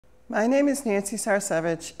My name is Nancy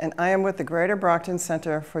Sarcevicz, and I am with the Greater Brockton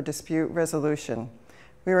Center for Dispute Resolution.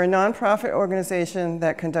 We are a nonprofit organization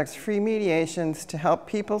that conducts free mediations to help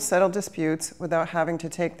people settle disputes without having to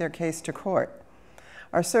take their case to court.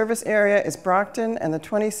 Our service area is Brockton and the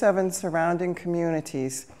 27 surrounding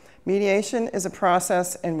communities. Mediation is a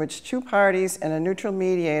process in which two parties and a neutral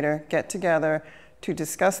mediator get together to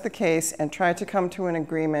discuss the case and try to come to an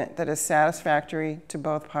agreement that is satisfactory to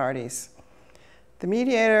both parties. The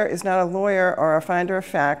mediator is not a lawyer or a finder of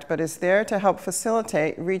fact, but is there to help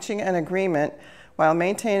facilitate reaching an agreement while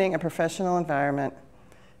maintaining a professional environment.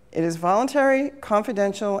 It is voluntary,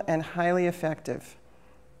 confidential, and highly effective.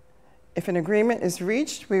 If an agreement is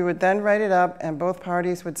reached, we would then write it up and both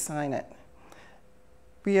parties would sign it.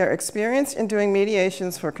 We are experienced in doing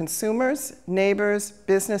mediations for consumers, neighbors,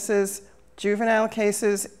 businesses, juvenile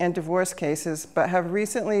cases, and divorce cases, but have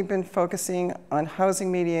recently been focusing on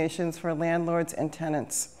housing mediations for landlords and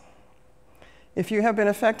tenants. If you have been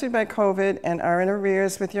affected by COVID and are in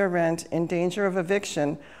arrears with your rent, in danger of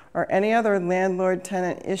eviction, or any other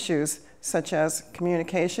landlord-tenant issues, such as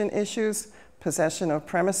communication issues, possession of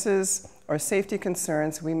premises, or safety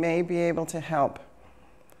concerns, we may be able to help.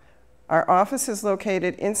 Our office is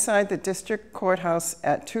located inside the District Courthouse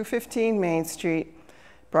at 215 Main Street,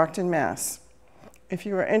 Brockton, Mass. If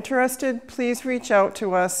you are interested, please reach out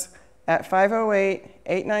to us at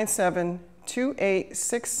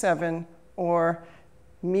 508-897-2867 or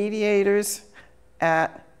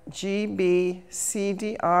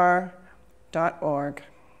mediators@gbcdr.org.